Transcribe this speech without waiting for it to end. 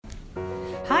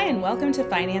Hi, and welcome to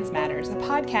Finance Matters, a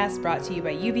podcast brought to you by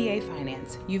UVA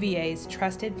Finance, UVA's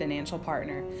trusted financial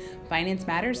partner. Finance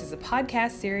Matters is a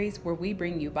podcast series where we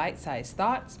bring you bite-sized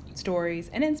thoughts, stories,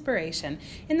 and inspiration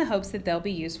in the hopes that they'll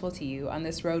be useful to you on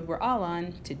this road we're all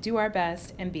on to do our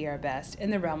best and be our best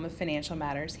in the realm of financial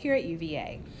matters here at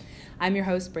UVA. I'm your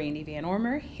host, Brandy Van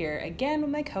Ormer, here again with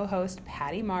my co-host,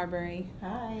 Patty Marbury.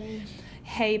 Hi.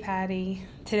 Hey, Patty.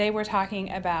 Today we're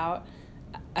talking about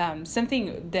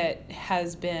something that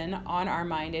has been on our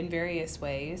mind in various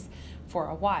ways for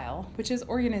a while, which is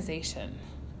organization.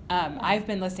 I've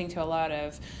been listening to a lot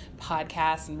of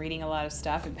podcasts and reading a lot of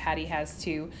stuff, and Patty has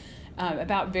too,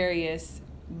 about various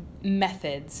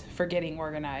methods for getting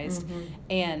organized. Mm-hmm.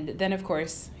 And then, of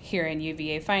course, here in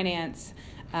UVA Finance,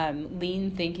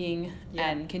 lean thinking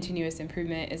and continuous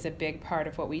improvement is a big part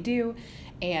of what we do.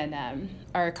 And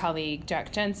our colleague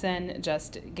Jack Jensen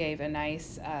just gave a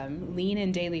nice lean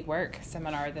and daily work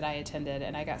seminar that I attended,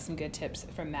 and I got some good tips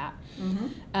from that.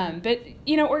 Mm-hmm. But,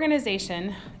 you know,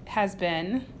 organization has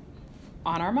been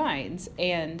on our minds.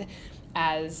 And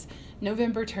as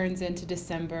November turns into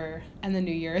December and the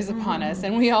new year is upon us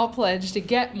and we all pledge to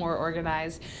get more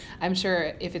organized, I'm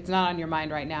sure if it's not on your mind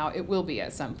right now, it will be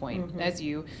at some point as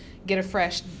you get a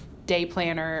fresh day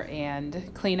planner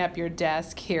and clean up your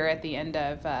desk here at the end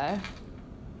of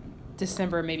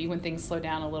December, maybe when things slow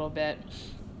down a little bit.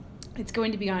 It's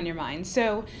going to be on your mind.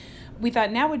 So we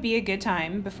thought now would be a good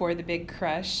time before the big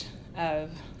crush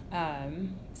of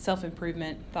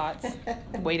self-improvement thoughts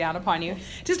weigh down upon you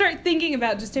to start thinking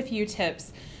about just a few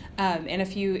tips and a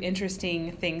few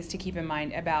interesting things to keep in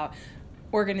mind about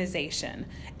organization.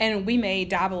 And we may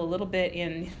dabble a little bit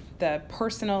in the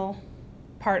personal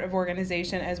part of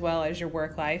organization as well as your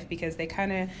work life, because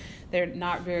they're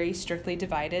not very strictly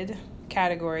divided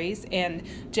categories. And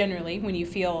generally, when you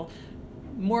feel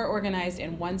more organized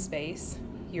in one space,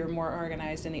 you're more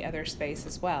organized in the other space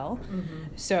as well.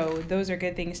 So those are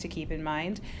good things to keep in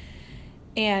mind.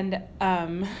 And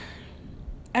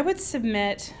I would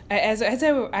submit, as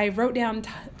I wrote down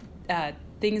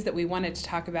things that we wanted to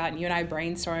talk about, and you and I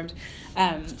brainstormed,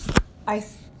 I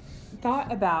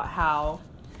thought about how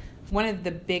one of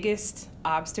the biggest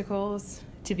obstacles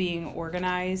to being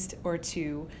organized or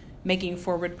to making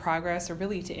forward progress or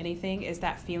really to anything is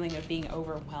that feeling of being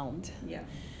overwhelmed. Yeah.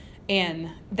 And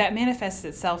that manifests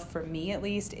itself, for me at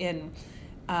least, in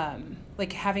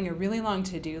like having a really long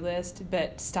to-do list,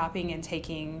 but stopping and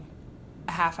taking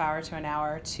a half hour to an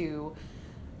hour to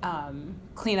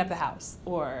clean up the house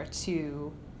or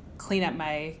to clean up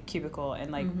my cubicle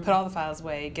and put all the files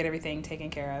away, get everything taken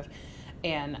care of.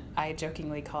 And I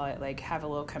jokingly call it have a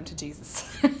little come to Jesus.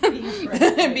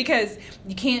 Right. Because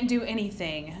you can't do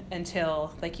anything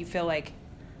until you feel like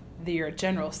your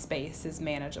general space is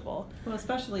manageable. Well,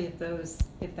 especially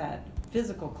if that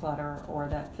physical clutter or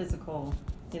that physical,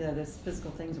 those physical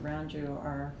things around you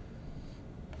are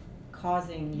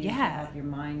causing you to have your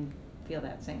mind feel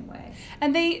that same way.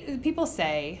 And people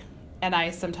say, and I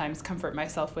sometimes comfort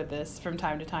myself with this from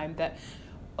time to time, that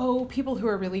people who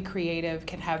are really creative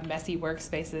can have messy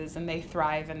workspaces and they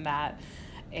thrive in that.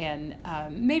 And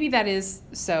maybe that is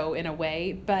so in a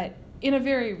way, but in a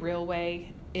very real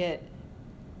way, it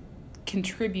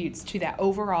contributes to that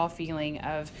overall feeling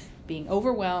of being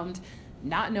overwhelmed,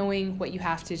 not knowing what you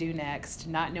have to do next,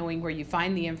 not knowing where you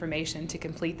find the information to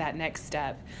complete that next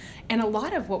step. And a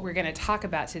lot of what we're going to talk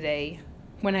about today,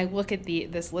 when I look at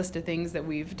this list of things that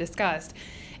we've discussed,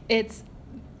 it's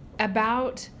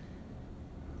about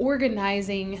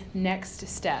organizing next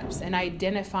steps and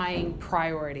identifying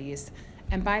priorities.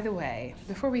 And by the way,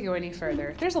 before we go any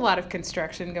further, there's a lot of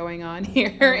construction going on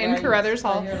here in Carruthers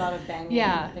Hall. I hear a lot of banging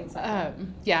and things like that.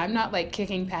 Yeah, I'm not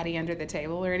kicking Patty under the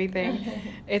table or anything.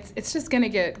 It's just going to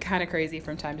get kind of crazy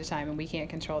from time to time, and we can't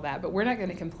control that. But we're not going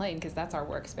to complain because that's our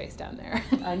workspace down there.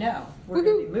 I know. We're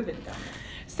going to be moving down there.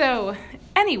 So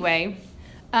anyway,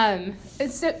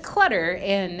 it's clutter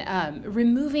and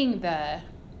removing the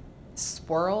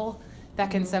swirl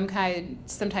that can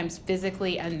sometimes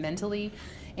physically and mentally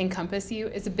encompass you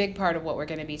is a big part of what we're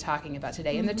going to be talking about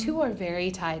today. And the two are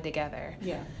very tied together.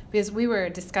 Yeah. Because we were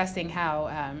discussing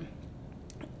how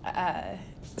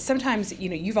sometimes,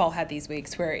 you've all had these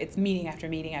weeks where it's meeting after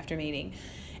meeting after meeting,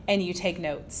 and you take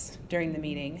notes during the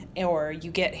meeting, or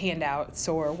you get handouts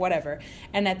or whatever.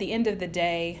 And at the end of the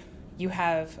day, you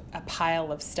have a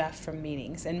pile of stuff from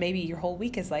meetings, and maybe your whole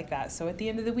week is like that. So at the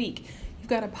end of the week, you've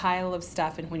got a pile of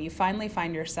stuff, and when you finally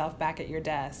find yourself back at your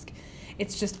desk,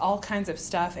 it's just all kinds of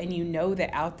stuff, and that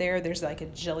out there's a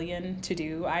jillion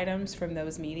to-do items from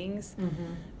those meetings,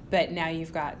 but now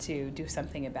you've got to do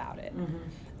something about it.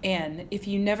 And if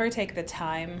you never take the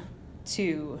time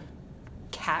to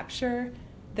capture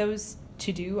those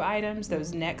to-do items,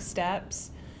 those next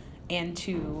steps, and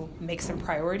to make some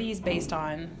priorities based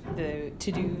on the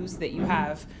to-dos that you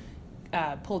have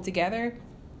pulled together,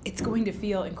 it's going to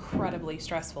feel incredibly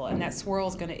stressful, and that swirl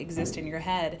is going to exist in your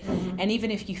head. And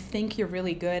even if you think you're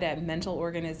really good at mental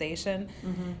organization,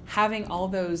 having all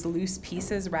those loose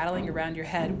pieces rattling around your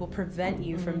head will prevent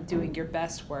you from doing your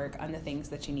best work on the things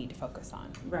that you need to focus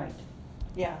on. Right.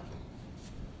 Yeah.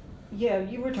 Yeah,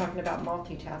 you were talking about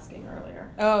multitasking earlier.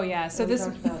 Oh yeah, so this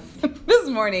this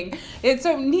morning,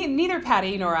 neither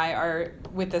Patty nor I are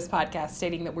with this podcast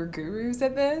stating that we're gurus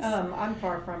at this. I'm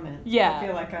far from it. Yeah, I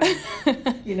feel like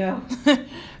I'm, you know.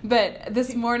 But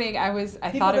this morning I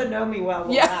people thought that know me well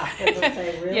will laugh and they'll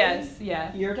say, "Really? Yes,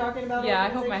 yeah. You're talking about?" Yeah, I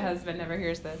hope my husband never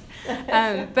hears this.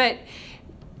 But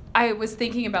I was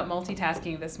thinking about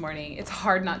multitasking this morning. It's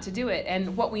hard not to do it,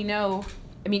 and what we know,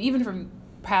 I mean, even from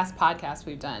past podcasts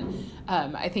we've done,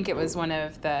 I think it was one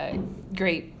of the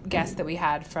great guests that we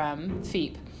had from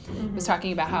FEEP was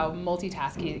talking about how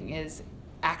multitasking is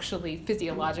actually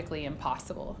physiologically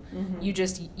impossible. You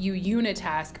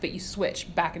unitask, but you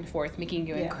switch back and forth, making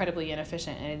you incredibly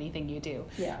inefficient in anything you do.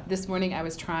 This morning I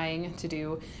was trying to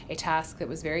do a task that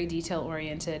was very detail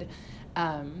oriented,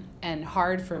 and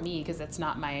hard for me because it's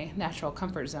not my natural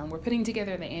comfort zone. We're putting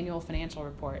together the annual financial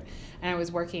report, and I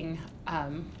was working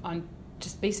on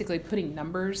just basically putting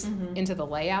numbers into the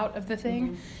layout of the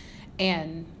thing.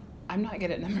 And I'm not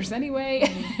good at numbers anyway,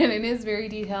 and it is very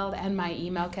detailed, and my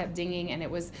email kept dinging, and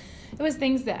it was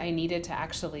things that I needed to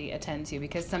actually attend to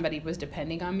because somebody was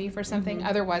depending on me for something.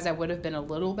 Otherwise, I would have been a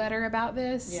little better about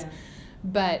this. Yeah.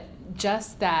 But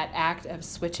just that act of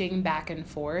switching back and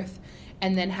forth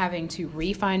and then having to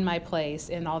refine my place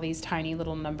in all these tiny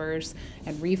little numbers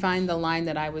and refine the line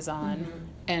that I was on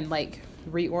and like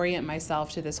reorient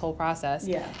myself to this whole process.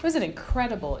 It was an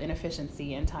incredible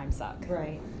inefficiency and time suck.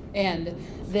 Right. And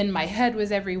then my head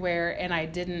was everywhere, and I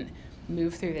didn't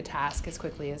move through the task as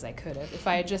quickly as I could have. If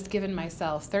I had just given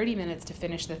myself 30 minutes to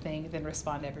finish the thing, then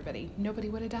respond to everybody, nobody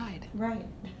would have died. Right.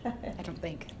 I don't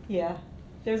think. Yeah.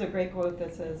 There's a great quote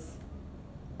that says,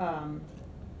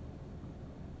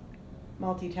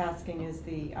 multitasking is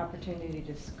the opportunity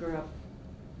to screw up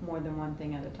more than one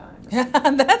thing at a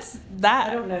time. That's that.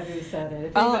 I don't know who said it.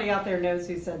 If anybody out there knows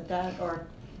who said that, or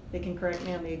they can correct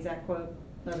me on the exact quote,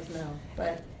 let us know.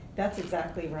 But that's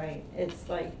exactly right. It's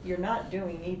like you're not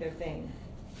doing either thing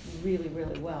really,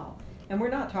 really well. And we're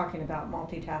not talking about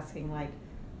multitasking like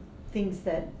things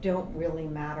that don't really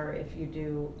matter if you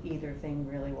do either thing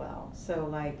really well. So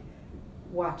like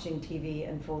watching TV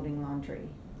and folding laundry.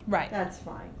 Right. That's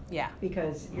fine. Yeah.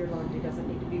 Because your laundry doesn't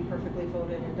need to be perfectly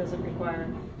folded and doesn't require,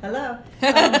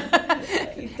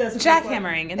 it doesn't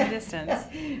jackhammering in the distance.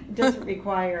 Doesn't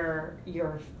require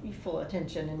your full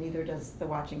attention, and neither does the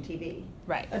watching TV.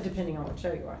 Right. Depending on what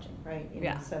show you're watching, right? You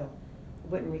know, so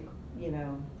wouldn't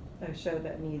a show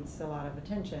that needs a lot of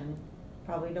attention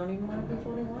probably don't even want to be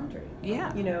folding laundry.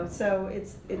 Yeah. You know, so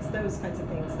it's those kinds of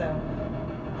things though.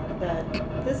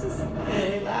 That this is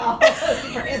really loud,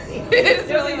 Brandy. It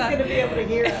is really loud. Nobody's going to be able to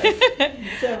hear us,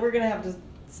 so we're going to have to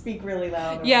speak really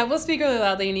loud. Yeah, we'll speak really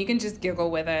loudly, and you can just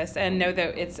giggle with us and know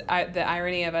that it's the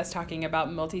irony of us talking about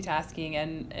multitasking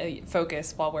and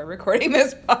focus while we're recording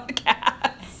this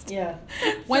podcast. Yeah.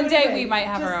 One day we might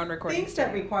have our own recording. Things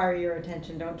that require your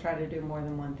attention, don't try to do more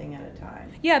than one thing at a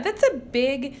time. Yeah, that's a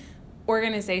big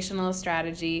organizational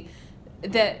strategy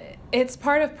that it's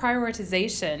part of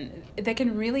prioritization that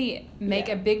can really make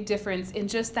a big difference in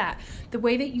just that, the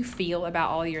way that you feel about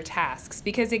all your tasks.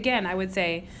 Because again, I would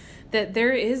say that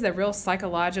there is a real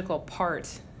psychological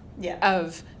part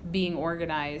of being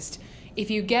organized.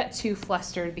 If you get too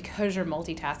flustered because you're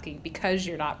multitasking, because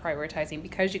you're not prioritizing,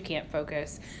 because you can't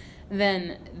focus,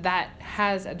 then that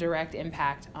has a direct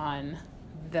impact on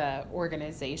the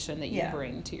organization that you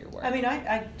bring to your work. I mean,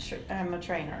 I'm a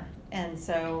trainer, and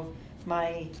so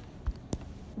my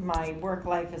work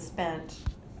life is spent,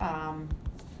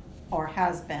 or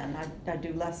has been. I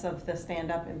do less of the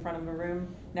stand up in front of a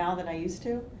room now than I used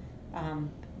to. A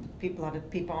lot of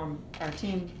people on our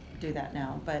team do that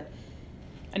now, but.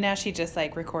 And now she just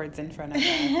like records in front of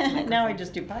the now I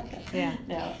just do podcasts. Yeah.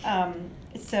 No.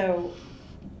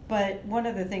 But one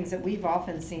of the things that we've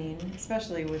often seen,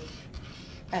 especially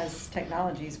as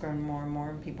technology's grown more and more,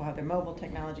 and people have their mobile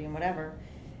technology and whatever,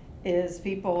 is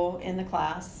people in the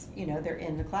class, they're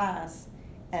in the class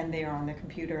and they're on the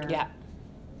computer. Yeah.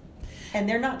 And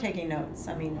they're not taking notes.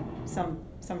 I mean,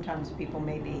 sometimes people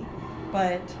may be,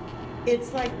 but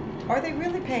it's like, are they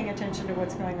really paying attention to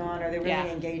what's going on? Are they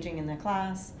really engaging in the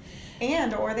class?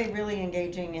 And or are they really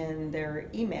engaging in their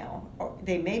email? Or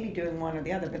they may be doing one or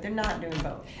the other, but they're not doing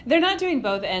both. They're not doing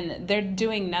both, and they're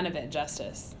doing none of it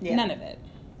justice. Yeah. None of it.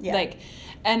 Yeah. Like,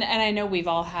 and I know we've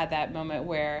all had that moment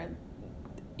where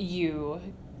you've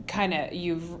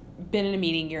been in a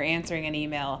meeting, you're answering an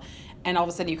email, and all of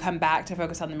a sudden you come back to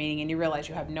focus on the meeting and you realize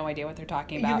you have no idea what they're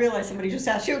talking about. You realize somebody just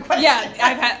asked you a question. Yeah,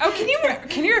 I've had,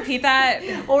 can you repeat that?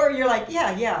 Or you're like,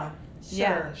 sure.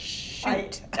 Yeah,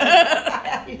 shoot.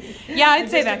 Yeah, I'd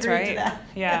say that's right. That.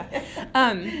 Yeah.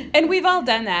 And we've all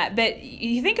done that, but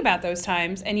you think about those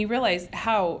times and you realize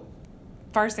how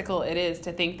farcical it is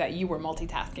to think that you were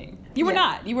multitasking. You were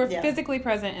not. You were physically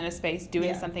present in a space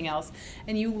doing something else,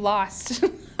 and you lost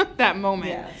that moment.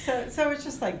 Yeah. So it's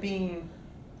just like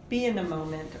be in the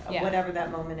moment, whatever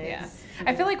that moment is. Yeah.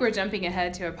 I feel like we're jumping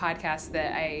ahead to a podcast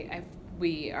that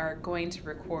we are going to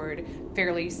record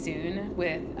fairly soon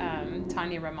with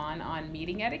Tanya Rahman on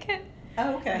meeting etiquette.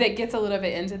 Oh, okay. That gets a little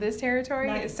bit into this territory.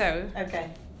 Nice. So okay.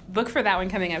 Look for that one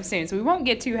coming up soon. So we won't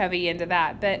get too heavy into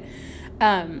that, but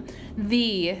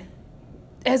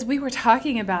as we were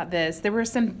talking about this, there were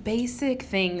some basic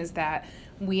things that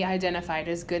we identified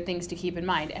as good things to keep in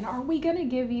mind. And are we going to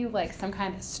give you like some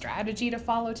kind of strategy to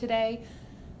follow today?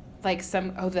 Like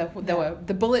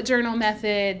the bullet journal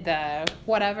method, the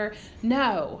whatever?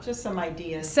 No. Just some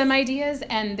ideas. Some ideas,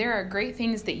 and there are great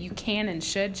things that you can and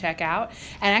should check out.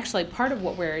 And actually, part of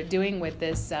what we're doing with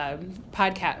this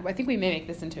podcast, I think we may make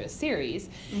this into a series,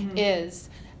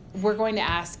 is we're going to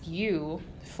ask you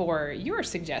for your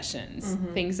suggestions,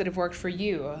 things that have worked for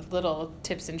you, little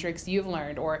tips and tricks you've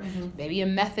learned, or maybe a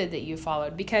method that you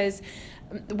followed. Because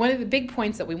one of the big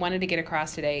points that we wanted to get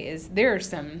across today is there are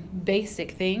some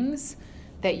basic things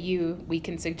that we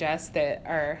can suggest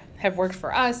that have worked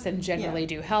for us and generally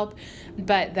do help,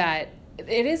 but that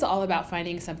it is all about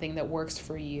finding something that works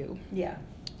for you. Yeah.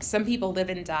 Some people live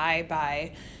and die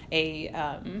by a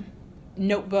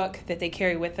notebook that they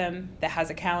carry with them that has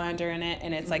a calendar in it,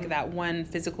 and it's like that one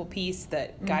physical piece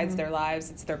that guides their lives.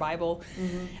 It's their Bible.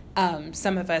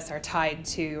 Some of us are tied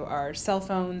to our cell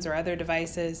phones or other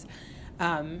devices.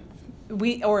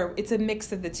 Or it's a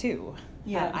mix of the two.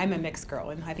 Yeah, I'm a mixed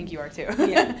girl, and I think you are too.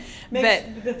 Yeah,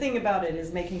 but the thing about it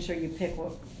is making sure you pick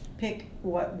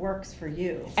what works for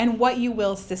you and what you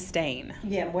will sustain.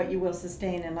 Yeah, what you will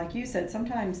sustain, and like you said,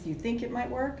 sometimes you think it might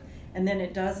work, and then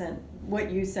it doesn't.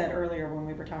 What you said earlier when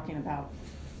we were talking about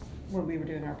when we were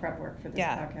doing our prep work for this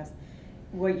podcast,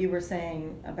 what you were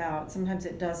saying about sometimes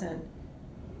it doesn't.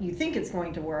 You think it's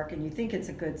going to work and you think it's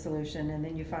a good solution, and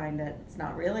then you find that it's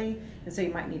not really, and so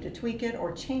you might need to tweak it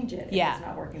or change it if it's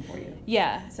not working for you.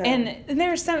 Yeah, so. And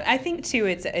there's some, I think too,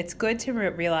 it's good to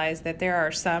realize that there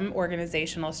are some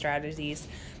organizational strategies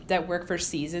that work for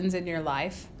seasons in your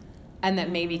life and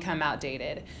that may become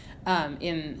outdated.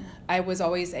 I was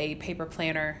always a paper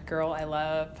planner girl. I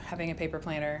love having a paper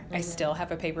planner. I still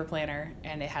have a paper planner,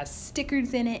 and it has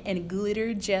stickers in it and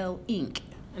glitter gel ink,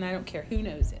 and I don't care who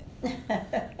knows it.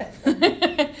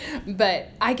 But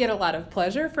I get a lot of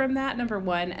pleasure from that, number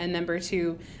one, and number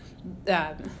two,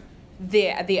 the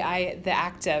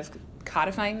act of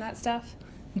codifying that stuff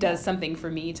does something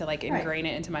for me to like ingrain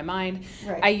it into my mind.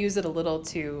 I use it a little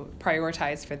to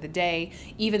prioritize for the day,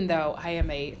 even though I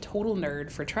am a total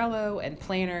nerd for Trello and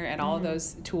Planner and all of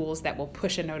those tools that will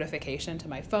push a notification to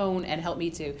my phone and help me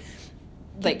to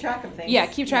keep track of things. Yeah,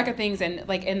 keep track of things, and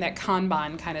like in that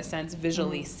Kanban kind of sense,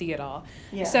 visually see it all.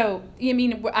 Yeah. So, I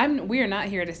mean, we are not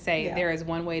here to say there is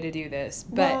one way to do this,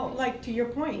 but well, like to your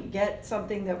point, get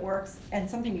something that works and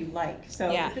something you like. So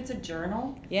if it's a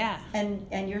journal,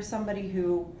 and you're somebody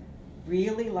who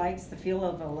really likes the feel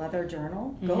of a leather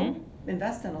journal, go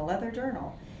invest in a leather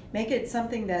journal. Make it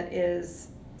something that is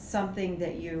something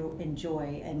that you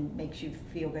enjoy and makes you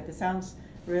feel good. It sounds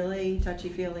really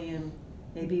touchy-feely and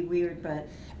maybe weird, but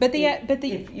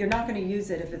if you're not going to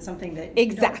use it, if it's something that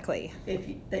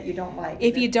that you don't like,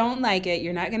 if you don't like it,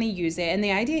 you're not going to use it. And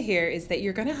the idea here is that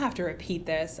you're going to have to repeat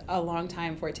this a long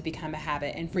time for it to become a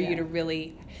habit, and for you to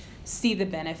really see the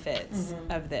benefits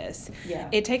of this.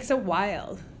 It takes a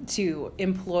while to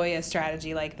employ a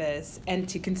strategy like this and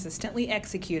to consistently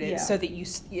execute it so that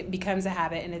it becomes a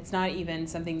habit, and it's not even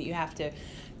something that you have to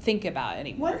think about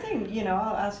anymore. One thing,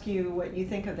 I'll ask you what you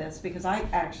think of this, because I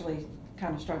actually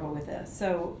kind of struggle with this.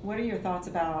 So what are your thoughts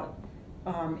about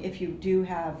if you do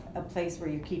have a place where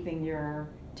you're keeping your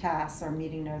tasks or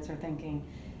meeting notes or thinking?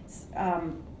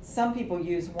 Some people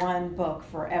use one book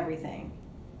for everything.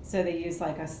 So they use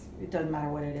it doesn't matter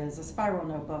what it is, a spiral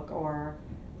notebook or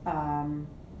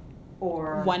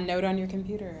or OneNote on your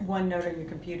computer. OneNote on your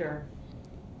computer,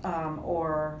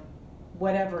 or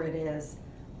whatever it is.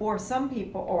 Or some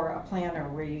people, or a planner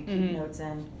where you keep notes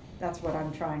in. That's what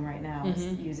I'm trying right now, is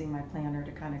using my planner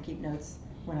to kind of keep notes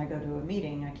when I go to a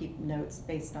meeting. I keep notes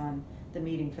based on the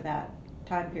meeting for that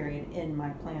time period in my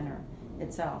planner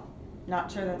itself.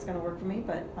 Not sure that's going to work for me,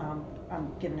 but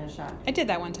I'm giving it a shot. I did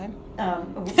that one time.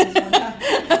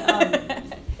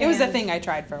 It was a thing I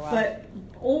tried for a while. But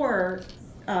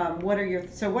what are your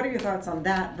thoughts on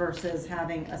that versus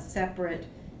having a separate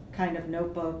kind of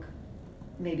notebook,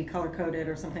 maybe color coded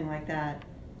or something like that,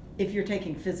 if you're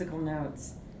taking physical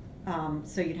notes?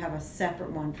 So you'd have a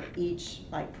separate one for each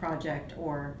like project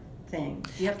or thing.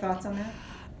 Do you have thoughts on that?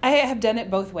 I have done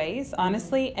it both ways,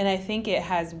 honestly, and I think it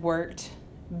has worked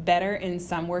better in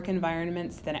some work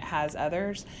environments than it has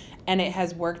others, and it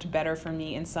has worked better for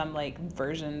me in some like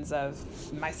versions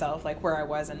of myself, like where I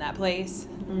was in that place.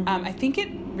 I think it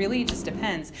really just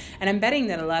depends, and I'm betting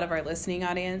that a lot of our listening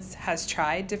audience has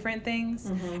tried different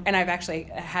things, and I've actually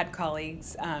had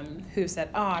colleagues who said,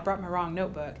 oh, I brought my wrong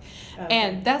notebook.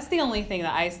 And that's the only thing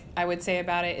that I would say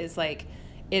about it is like,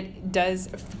 it does,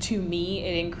 to me,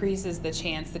 it increases the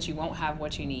chance that you won't have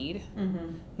what you need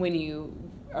when you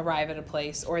arrive at a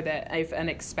place, or that if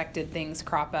unexpected things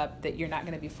crop up that you're not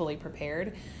going to be fully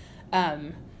prepared.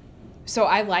 So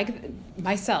I like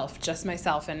just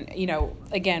myself. And,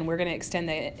 again, we're going to extend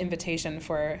the invitation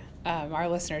for our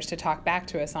listeners to talk back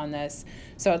to us on this.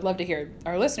 So I'd love to hear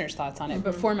our listeners' thoughts on it.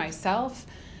 But for myself,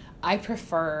 I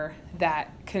prefer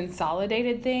that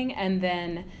consolidated thing. And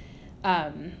then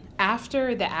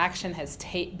after the action has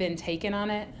been taken on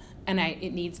it, and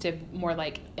it needs to more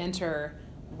like enter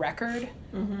record,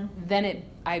 then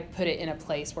I put it in a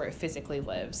place where it physically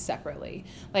lives separately.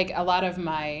 Like a lot of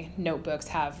my notebooks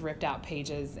have ripped out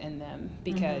pages in them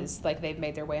because like they've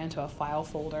made their way into a file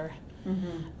folder.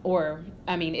 Or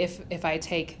I mean, if I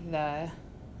take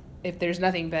if there's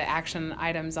nothing but action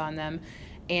items on them,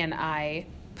 and I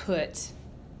put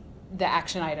the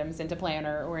action items into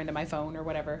Planner or into my phone or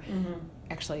whatever,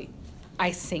 actually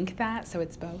I sync that, so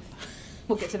it's both.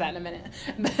 We'll get to that in a minute.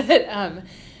 But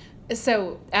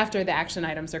so after the action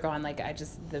items are gone, like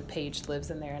the page lives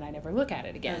in there and I never look at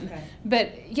it again. Okay.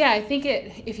 But yeah, I think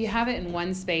if you have it in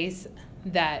one space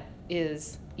that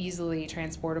is easily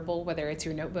transportable, whether it's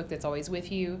your notebook that's always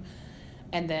with you,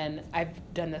 and then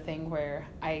I've done the thing where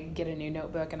I get a new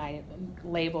notebook and I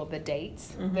label the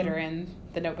dates that are in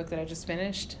the notebook that I just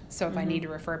finished. So if I need to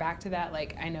refer back to that,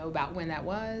 like I know about when that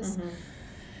was.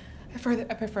 I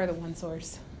prefer the one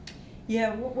source.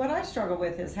 Yeah, what I struggle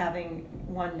with is having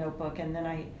one notebook, and then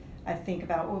I think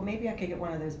about, well, maybe I could get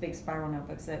one of those big spiral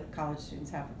notebooks that college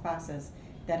students have for classes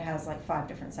that has like 5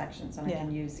 different sections, and I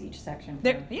can use each section for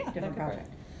a different project.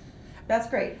 That's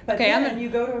great. But then you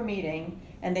go to a meeting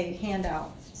and they hand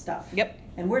out stuff. Yep.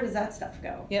 And where does that stuff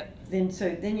go? Yep.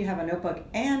 Then you have a notebook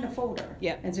and a folder.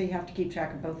 Yep. And so you have to keep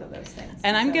track of both of those things.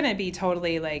 And I'm going to be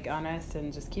totally like honest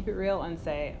and just keep it real and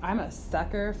say I'm a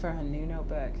sucker for a new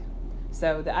notebook.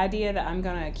 So the idea that I'm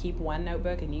going to keep one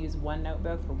notebook and use one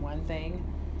notebook for one thing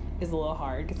is a little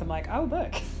hard, because I'm like, oh,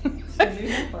 look.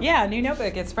 Yeah, new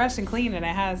notebook. It's fresh and clean, and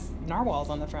it has narwhals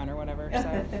on the front or whatever.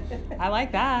 So I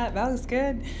like that. That looks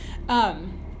good.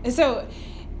 So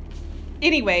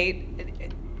anyway,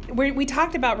 we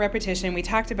talked about repetition. We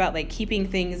talked about like keeping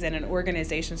things in an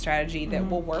organization strategy that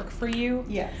will work for you.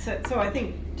 Yeah. So I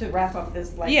think to wrap up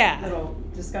this little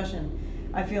discussion,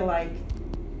 I feel like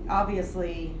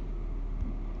obviously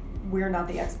we're not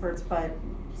the experts, but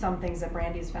some things that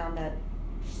Brandy's found that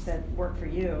work for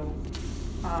you,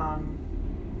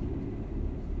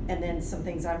 and then some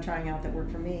things I'm trying out that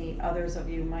work for me. Others of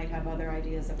you might have other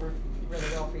ideas that work really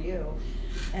well for you,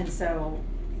 and so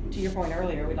to your point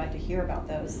earlier, we'd like to hear about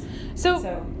those.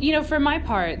 So for my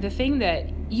part, the thing that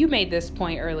you made this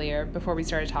point earlier before we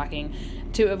started talking,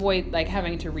 to avoid like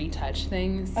having to retouch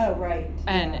things. Oh, right.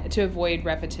 And to avoid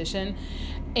repetition.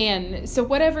 And so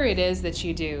whatever it is that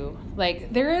you do,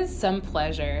 like there is some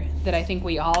pleasure that I think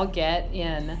we all get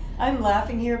in. I'm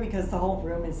laughing here because the whole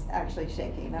room is actually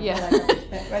shaking. I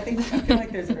feel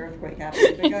like there's an earthquake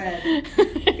happening, but go ahead.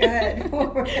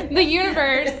 The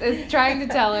universe is trying to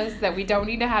tell us that we don't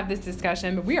need to have this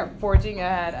discussion, but we are forging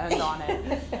ahead and on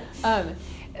it.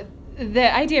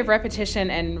 The idea of repetition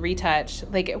and retouch,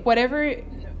 like whatever,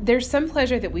 there's some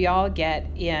pleasure that we all get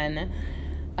in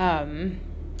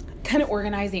kind of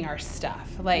organizing our stuff.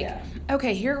 Like,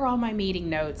 okay, here are all my meeting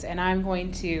notes, and I'm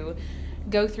going to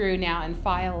go through now and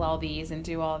file all these and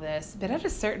do all this. But at a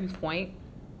certain point,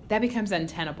 that becomes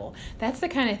untenable. That's the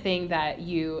kind of thing that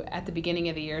you, at the beginning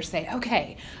of the year, say,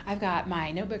 okay, I've got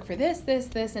my notebook for this, this,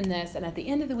 this, and this, and at the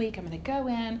end of the week, I'm going to go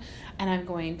in and I'm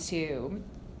going to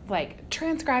like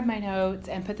transcribe my notes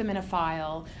and put them in a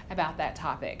file about that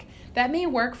topic. That may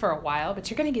work for a while, but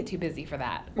you're going to get too busy for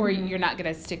that, or you're not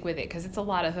going to stick with it because it's a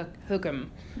lot of hook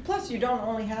 'em. Plus, you don't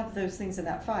only have those things in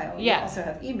that file. Yeah. You also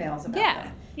have emails about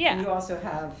them. Yeah. And you also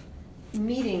have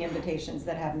meeting invitations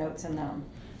that have notes in them,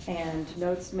 and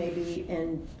notes maybe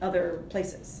in other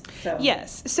places. So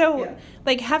yes. So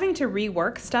like having to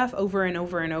rework stuff over and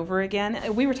over and over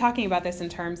again. We were talking about this in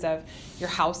terms of your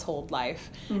household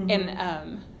life,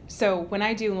 and so when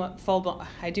I do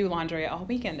laundry all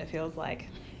weekend. It feels like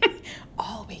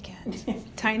all weekend.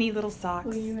 Tiny little socks,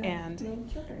 Well, you have and little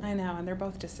children. I know, and they're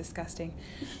both just disgusting.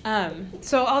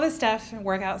 So all this stuff,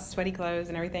 workouts, sweaty clothes,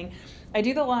 and everything. I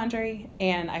do the laundry,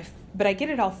 but I get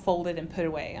it all folded and put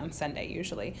away on Sunday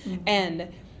usually. And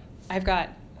I've got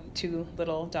 2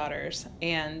 little daughters,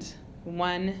 and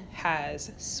one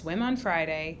has swim on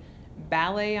Friday,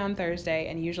 ballet on Thursday,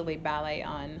 and usually ballet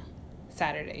on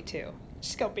Saturday too.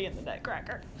 She's gonna be in the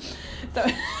nutcracker. So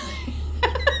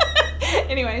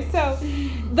anyway, so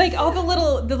like all the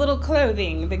little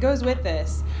clothing that goes with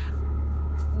this,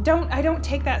 I don't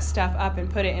take that stuff up and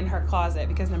put it in her closet,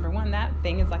 because number 1, that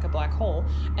thing is like a black hole,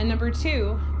 and number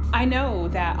 2, I know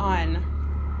that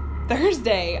on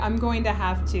Thursday I'm going to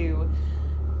have to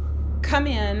come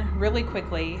in really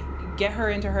quickly, get her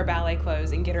into her ballet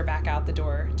clothes, and get her back out the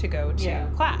door to go to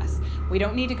class. We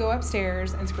don't need to go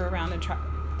upstairs and screw around and try.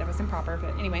 That was improper,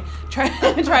 but anyway, try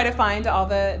to find all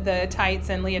the tights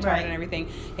and leotard and everything,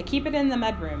 and keep it in the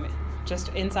mudroom, just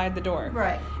inside the door.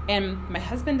 Right. And my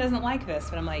husband doesn't like this,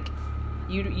 but I'm like,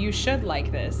 you should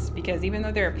like this, because even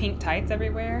though there are pink tights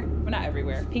everywhere, well, not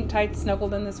everywhere, pink tights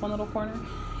snuggled in this one little corner,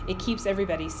 it keeps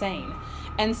everybody sane.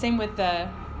 And same with the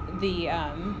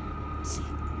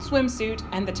swimsuit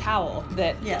and the towel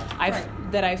that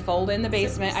I fold in the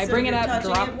basement. I bring it up,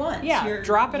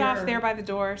 drop it off there by the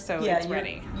door, so it's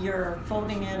ready. You're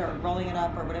folding it or rolling it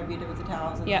up or whatever you do with the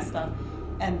towels and stuff,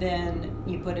 and then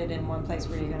you put it in one place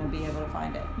where you're going to be able to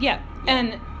find it.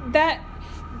 And that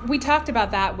we talked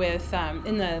about that with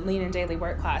in the Lean and Daily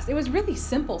Work class. It was really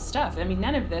simple stuff. I mean,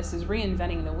 none of this is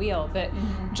reinventing the wheel, but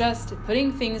just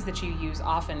putting things that you use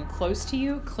often close to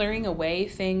you, clearing away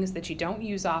things that you don't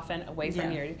use often away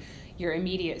from your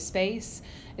immediate space.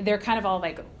 They're kind of all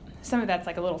like, some of that's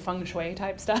like a little feng shui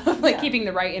type stuff, like keeping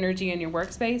the right energy in your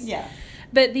workspace.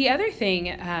 But the other thing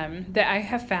that I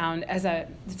have found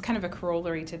it's kind of a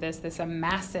corollary to this a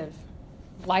massive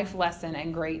life lesson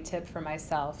and great tip for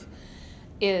myself,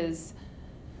 is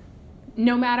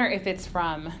no matter if it's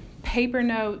from paper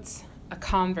notes, a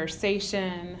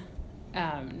conversation,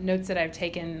 notes that I've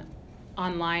taken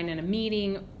online in a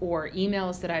meeting, or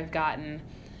emails that I've gotten,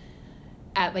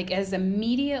 as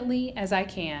immediately as I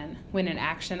can when an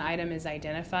action item is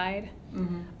identified,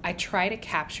 I try to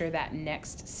capture that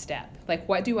next step. Like,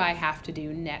 what do I have to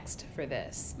do next for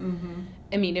this?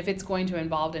 I mean, if it's going to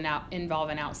involve an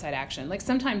outside action, like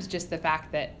sometimes just the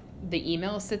fact that the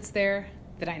email sits there,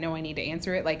 that I know I need to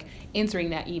answer it, like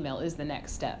answering that email is the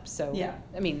next step. So,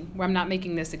 I mean, I'm not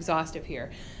making this exhaustive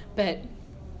here, but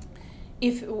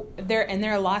there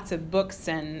are lots of books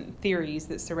and theories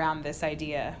that surround this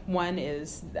idea. One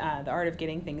is The Art of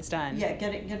Getting Things Done.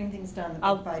 Getting Things Done, the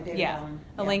book by David Allen.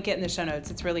 I'll link it in the show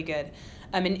notes. It's really good.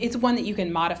 And it's one that you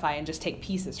can modify and just take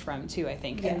pieces from too, I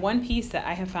think. And one piece that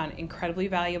I have found incredibly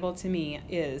valuable to me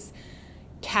is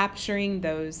capturing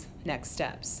those next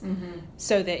steps,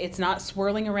 so that it's not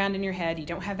swirling around in your head. You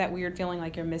don't have that weird feeling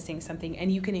like you're missing something,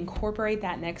 and you can incorporate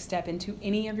that next step into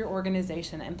any of your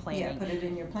organization and planning. Put it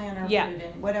in your planner, put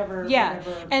it in whatever.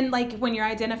 And like when you're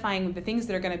identifying the things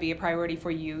that are going to be a priority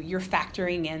for you, you're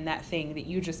factoring in that thing that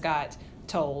you just got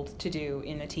told to do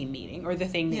in a team meeting, or the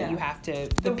thing that you have to,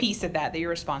 the piece of that you're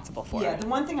responsible for. The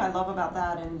one thing I love about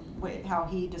that, and how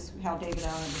David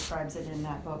Allen describes it in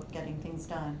that book, Getting Things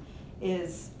Done,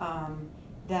 is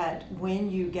that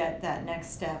when you get that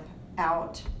next step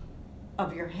out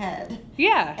of your head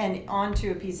and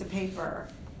onto a piece of paper,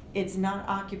 it's not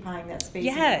occupying that space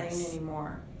in your brain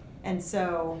anymore. And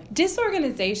so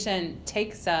disorganization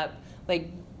takes up like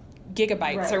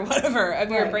gigabytes or whatever of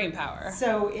your brain power.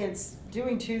 So it's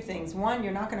doing 2 things. 1,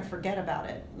 you're not going to forget about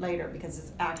it later because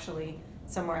it's actually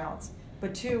somewhere else.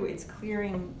 But 2, it's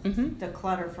clearing the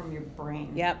clutter from your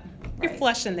brain. You're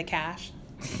flushing the cache.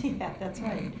 That's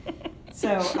right.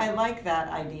 So I like that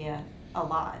idea a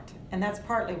lot. And that's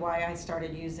partly why I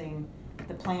started using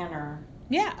the planner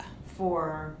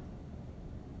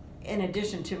in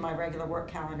addition to my regular work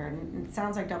calendar. And it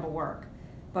sounds like double work,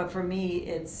 But for me,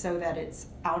 it's so that it's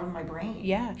out of my brain.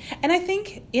 Yeah. And I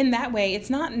think in that way, it's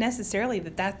not necessarily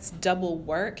that that's double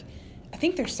work. I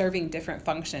think they're serving different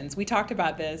functions. We talked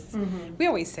about this. Mm-hmm. We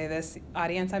always say this,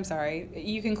 audience, I'm sorry.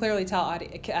 You can clearly tell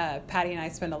Patty and I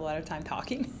spend a lot of time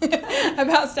talking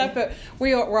about stuff, but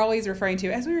we're always referring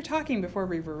to, as we were talking before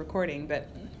we were recording, but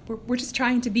we're just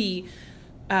trying to be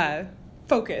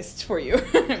focused for you.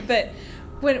 But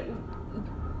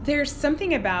there's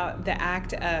something about the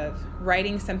act of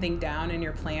writing something down in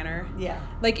your planner. Yeah.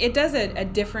 Like, it does a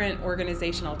different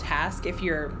organizational task if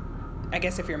your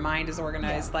mind is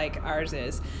organized like ours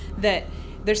is, that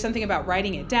there's something about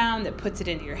writing it down that puts it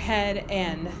into your head.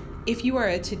 And if you are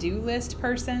a to-do list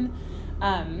person,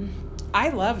 I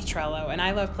love Trello and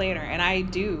I love Planner, and I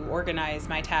do organize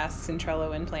my tasks in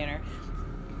Trello and Planner.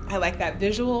 I like that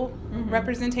visual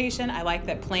representation. I like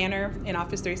that Planner in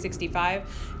Office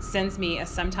 365 sends me a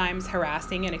sometimes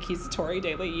harassing and accusatory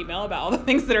daily email about all the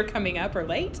things that are coming up or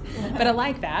late. But I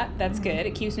like that. That's good.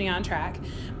 It keeps me on track.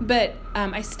 But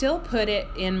I still put it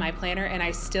in my planner, and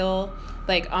I still,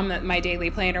 like, on my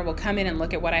daily planner, will come in and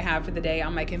look at what I have for the day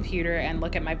on my computer and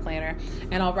look at my planner.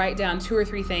 And I'll write down 2 or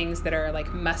 3 things that are,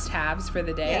 like, must-haves for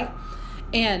the day. Yeah.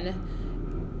 And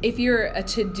if you're a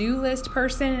to-do list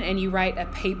person and you write a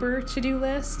paper to-do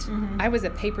list, I was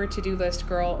a paper to-do list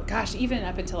girl, gosh, even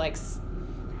up until like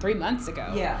 3 months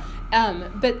ago. Yeah.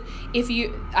 But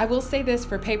I will say this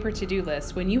for paper to-do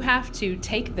lists, when you have to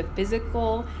take the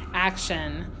physical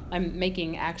action, I'm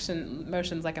making action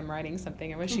motions like I'm writing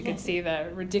something. I wish you could see the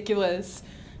ridiculous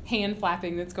hand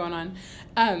flapping that's going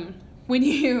on. When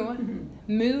you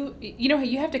move,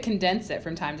 you have to condense it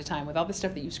from time to time with all the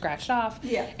stuff that you scratched off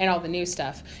and all the new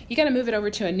stuff. You got to move it over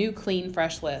to a new, clean,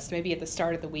 fresh list, maybe at the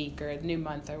start of the week or the new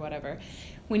month or whatever.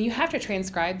 When you have to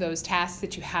transcribe those tasks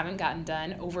that you haven't gotten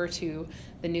done over to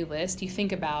the new list, you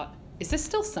think about, is this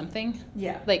still something?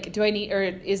 Yeah. Like, do I need, or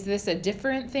is this a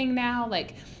different thing now?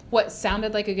 Like, what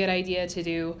sounded like a good idea to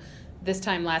do this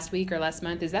time last week or last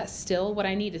month, is that still what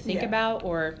I need to think about?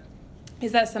 Or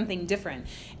is that something different?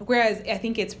 Whereas I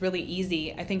think it's really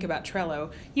easy. I think about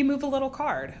Trello. You move a little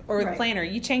card, or with Planner,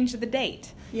 you change the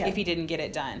date if you didn't get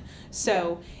it done.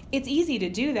 So it's easy to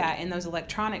do that in those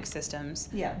electronic systems.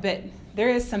 Yeah. But there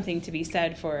is something to be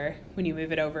said for when you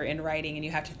move it over in writing and you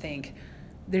have to think.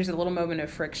 There's a little moment of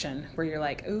friction where you're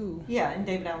like, ooh. Yeah, and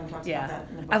David Allen talks about that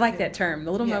in the book. I like that term,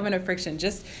 the little moment of friction.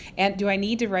 And do I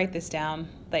need to write this down?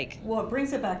 Well, it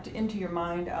brings it back into your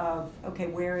mind of, okay,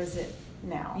 where is it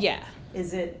now? Yeah.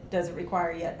 Does it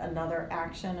require yet another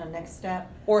action, a next step?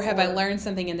 Or have I learned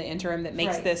something in the interim that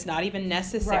makes this not even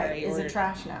necessary? Right. Is it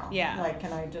trash now? Yeah. Like,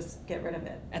 can I just get rid of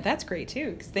it? And that's great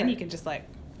too, because then you can just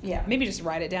maybe just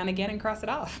write it down again and cross it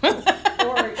off.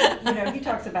 Or, he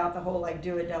talks about the whole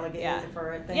do it, delegate,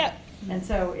 defer it thing. Yeah. And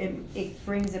so it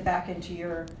brings it back into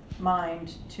your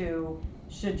mind to,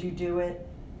 should you do it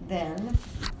then?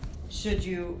 Should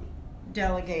you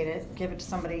delegate it, give it to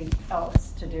somebody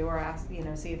else to do, or ask,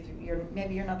 see if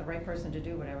maybe you're not the right person to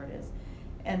do whatever it is,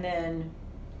 and then,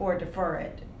 or defer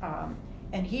it.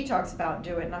 And he talks about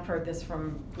do it, and I've heard this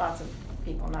from lots of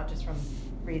people, not just from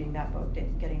reading that book,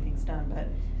 Getting Things Done, but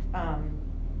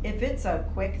if it's a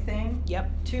quick thing,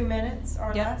 2 minutes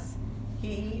or less,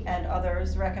 he and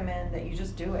others recommend that you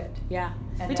just do it. Yeah.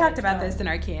 We talked about this in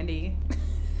our candy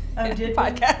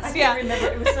podcast. I can't remember.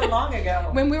 It was so long ago.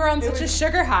 When we were on such a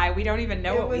sugar high, we don't even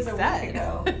know what we said. It was a week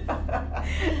ago.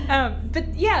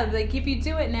 But if you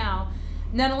do it now,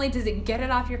 not only does it get it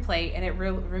off your plate and it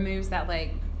removes that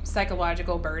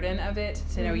psychological burden of it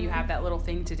to know you have that little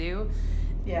thing to do.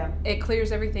 Yeah. It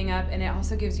clears everything up, and it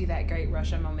also gives you that great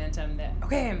rush of momentum that,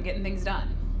 okay, I'm getting things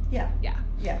done. Yeah. Yeah.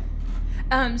 Yeah.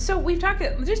 So we've talked,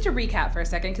 just to recap for a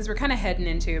second, because we're kind of heading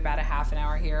into about a half an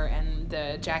hour here, and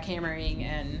the jackhammering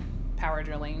and power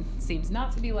drilling seems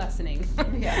not to be lessening.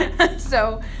 Yeah.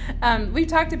 So we've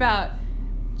talked about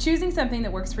choosing something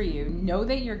that works for you. Know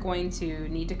that you're going to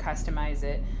need to customize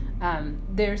it.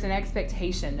 There's an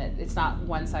expectation that it's not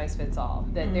one size fits all,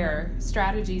 that there are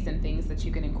strategies and things that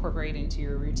you can incorporate into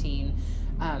your routine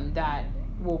that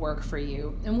will work for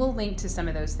you. And we'll link to some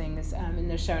of those things in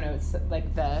the show notes,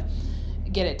 like the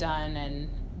Get It Done and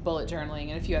bullet journaling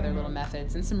and a few other little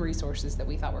methods and some resources that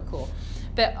we thought were cool.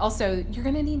 But also, you're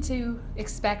going to need to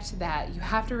expect that you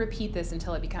have to repeat this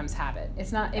until it becomes habit.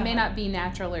 It may not be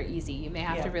natural or easy. You may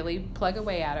have to really plug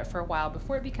away at it for a while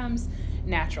before it becomes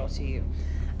natural to you.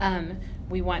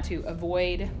 We want to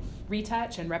avoid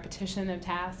retouch and repetition of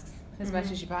tasks as much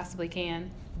as you possibly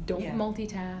can. Don't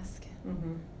multitask.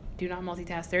 Do not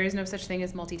multitask. There is no such thing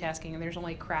as multitasking, and there's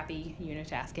only crappy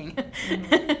unitasking.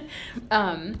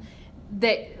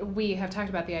 that we have talked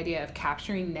about the idea of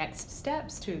capturing next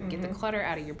steps to get the Mm-hmm. clutter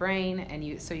out of your brain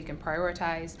and so you can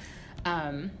prioritize.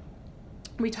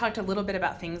 We talked a little bit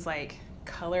about things like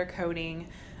color coding.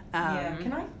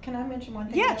 Can I mention one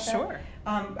thing? Yeah, about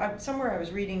that? sure. Somewhere I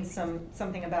was reading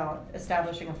something about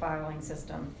establishing a filing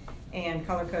system, and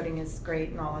color coding is great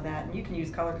and all of that. And you can use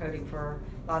color coding for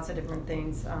lots of different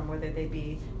things, whether they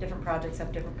be different projects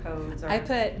have different codes. Or I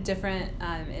put different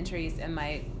entries in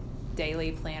my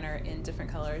daily planner in different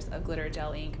colors of glitter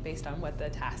gel ink based on what the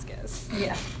task is.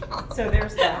 Yeah. So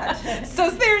there's that.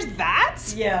 So there's that?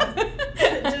 Yeah.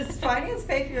 Does finance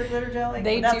pay for your glitter gel ink?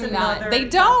 They That's do not. another They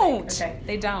topic. don't. Okay.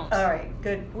 They don't. All right.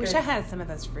 Good. Wish good. I had some of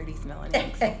those fruity smelling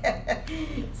inks.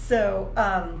 So,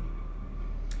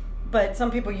 but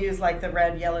some people use like the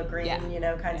red, yellow, green,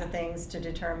 Yeah. kinds of things to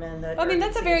determine the. I mean,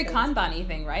 that's a very urgency of things. Kanban-y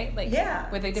thing, right? Like,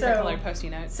 Yeah. with the different So- colored Post-it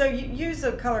notes. So you use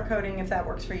a color coding if that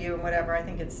works for you and whatever. I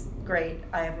think it's great.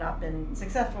 I have not been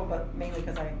successful, but mainly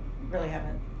because I really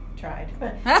haven't tried.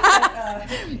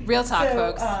 Real talk, so,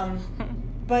 folks.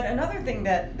 But another thing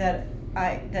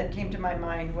that came to my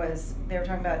mind was they were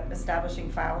talking about establishing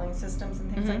filing systems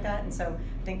and things like that, and so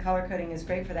I think color coding is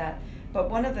great for that. But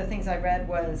one of the things I read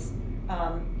was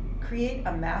create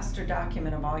a master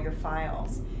document of all your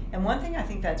files. And one thing I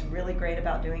think that's really great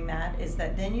about doing that is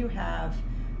that then you have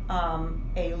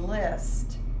a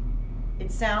list.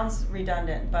 It sounds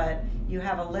redundant, but you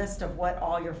have a list of what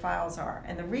all your files are.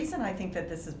 And the reason I think that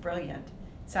this is brilliant,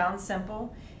 sounds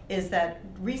simple, is that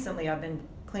recently I've been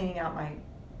cleaning out my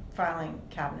filing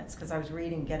cabinets because I was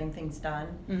reading Getting Things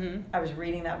Done. I was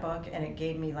reading that book and it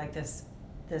gave me like this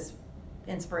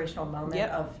inspirational moment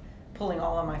of pulling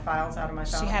all of my files out of my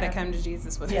filing She had to cabinet. come to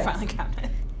Jesus with Yes. her filing cabinet.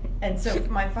 And so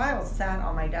my files sat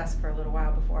on my desk for a little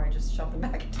while before I just shoved them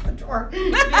back into the drawer, to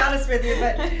be honest with you.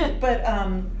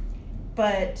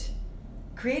 But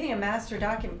creating a master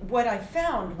document, what I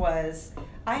found was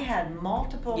I had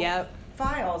multiple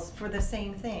files for the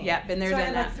same thing. Yep, been there, so done I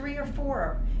had that. like 3 or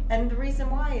 4. And the reason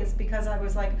why is because I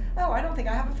was like, oh, I don't think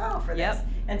I have a file for this. Yep.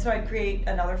 And so I'd create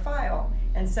another file.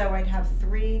 And so I'd have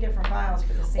 3 different files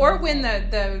for the same Or thing. when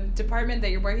the department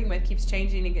that you're working with keeps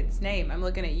changing its name. I'm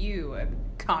looking at you,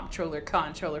 comptroller,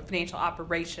 financial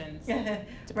operations department.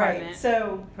 Right.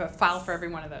 So I have a file for every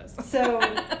one of those. So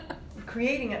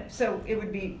creating it, so it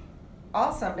would be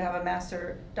awesome to have a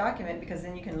master document because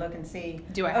then you can look and see,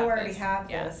 Do I have I already this? have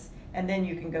Yeah. this, and then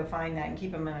you can go find that and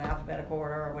keep them in an alphabetical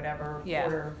order or whatever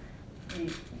order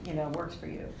works for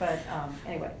you. But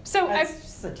anyway, So that's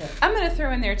just a tip. I'm going to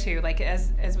throw in there too, like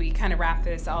as we kind of wrap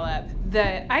this all up,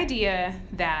 the idea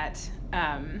that,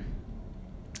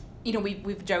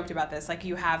 we've joked about this, like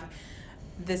you have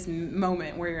this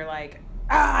moment where you're like,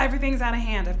 everything's out of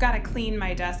hand. I've got to clean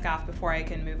my desk off before I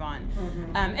can move on.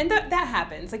 And that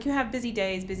happens. Like you have busy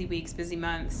days, busy weeks, busy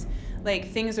months. Like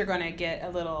things are going to get a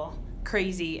little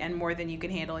crazy and more than you can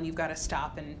handle, and you've got to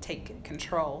stop and take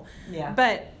control. Yeah.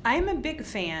 But I'm a big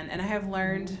fan, and I have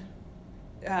learned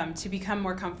to become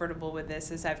more comfortable with this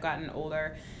as I've gotten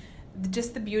older.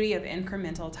 Just the beauty of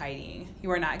incremental tidying. You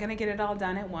are not going to get it all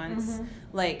done at once.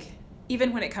 Like,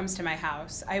 even when it comes to my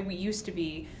house, I used to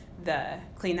be the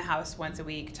clean the house once a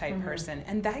week type person,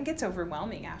 and that gets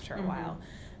overwhelming after a while.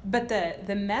 But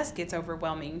the mess gets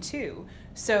overwhelming too.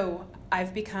 So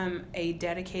I've become a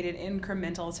dedicated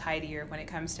incremental tidier when it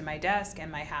comes to my desk and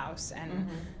my house and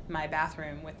my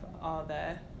bathroom with all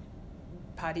the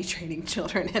potty training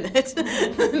children in it.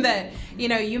 That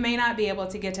you may not be able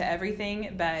to get to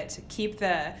everything, but keep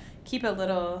a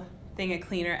little thing of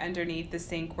cleaner underneath the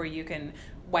sink where you can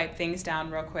wipe things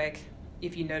down real quick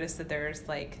if you notice that there's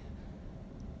like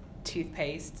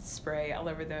toothpaste spray all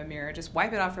over the mirror. Just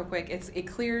wipe it off real quick. It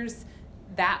clears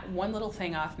that one little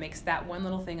thing off, makes that one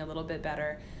little thing a little bit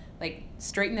better. Like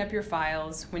straighten up your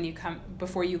files when you come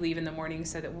before you leave in the morning,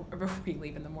 before you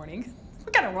leave in the morning.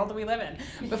 What kind of world do we live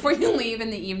in? Before you leave in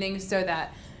the evening, so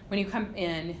that when you come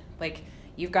in, like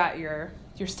you've got your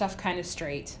stuff kind of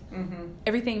straight.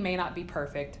 Everything may not be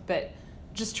perfect, but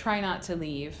just try not to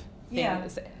leave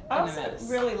things in I a also mess.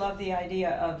 really love the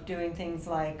idea of doing things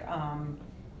like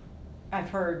I've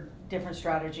heard different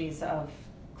strategies of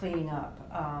cleaning up,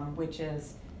 which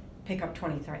is pick up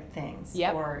 23 things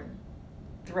or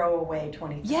throw away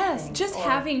 20 things. Yes, just or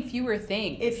having fewer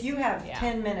things. if you have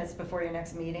 10 minutes before your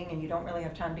next meeting and you don't really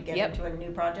have time to get into a new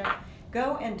project,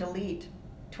 go and delete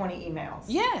 20 emails.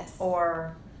 Yes.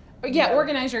 Or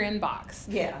organize your inbox.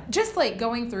 Yeah. Just like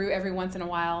going through every once in a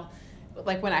while,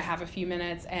 like when I have a few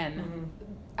minutes and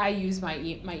I use my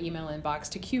email inbox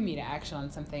to cue me to action on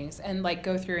some things and like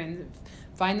go through and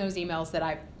find those emails that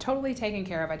I've totally taken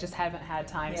care of. I just haven't had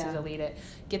time to delete it.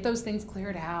 Get those things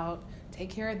cleared out. take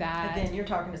care of that. Again, you're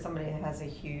talking to somebody that has a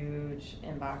huge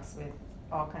inbox with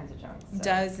all kinds of junk. So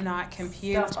does not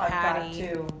compute, stuff Patty.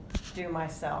 I've got to do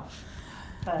myself.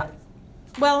 But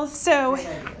well, so great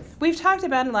ideas. we've talked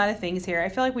about a lot of things here. I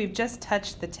feel like we've just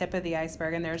touched the tip of the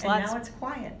iceberg, and there's And lots. now it's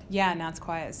quiet. Yeah, now it's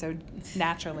quiet. So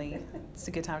naturally, it's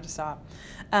a good time to stop.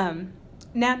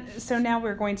 Now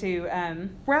we're going to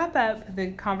wrap up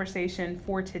the conversation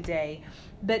for today,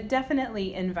 but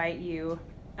definitely invite you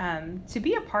to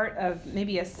be a part of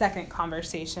maybe a second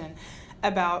conversation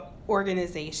about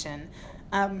organization.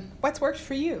 What's worked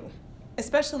for you?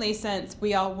 Especially since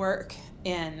we all work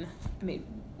in,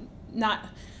 not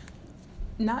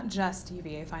just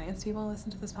UVA finance people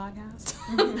listen to this podcast,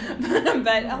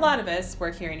 but a lot of us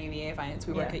work here in UVA finance.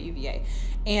 We work at UVA.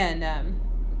 And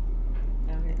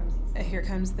here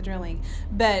comes the drilling.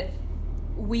 But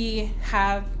we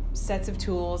have sets of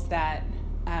tools that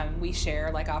we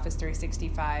share, like Office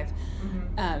 365,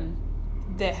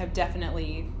 that have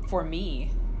definitely, for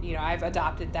me, I've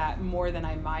adopted that more than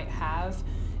I might have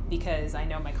because I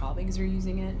know my colleagues are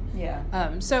using it.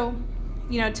 Yeah. So,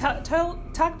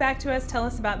 talk back to us. Tell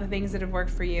us about the things that have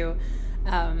worked for you,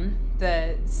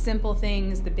 the simple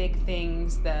things, the big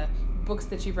things, the books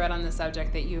that you've read on the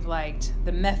subject that you've liked,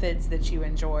 the methods that you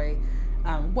enjoy,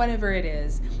 whatever it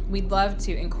is. We'd love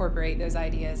to incorporate those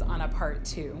ideas on a part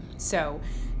 2. So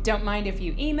don't mind if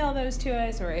you email those to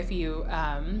us or if you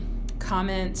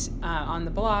comment on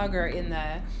the blog or in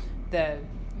the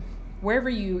wherever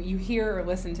you hear or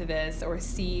listen to this or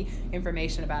see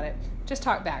information about it, just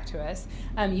talk back to us.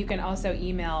 You can also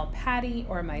email Patty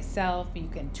or myself. You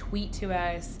can tweet to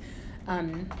us.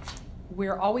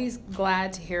 We're always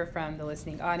glad to hear from the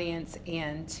listening audience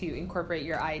and to incorporate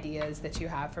your ideas that you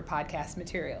have for podcast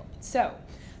material. So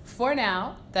for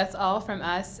now, that's all from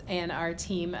us and our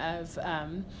team of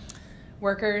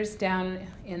workers down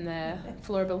in the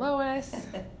floor below us.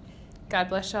 God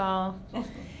bless y'all.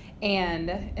 And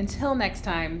until next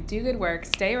time, do good work,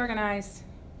 stay organized,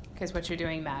 because what you're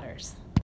doing matters.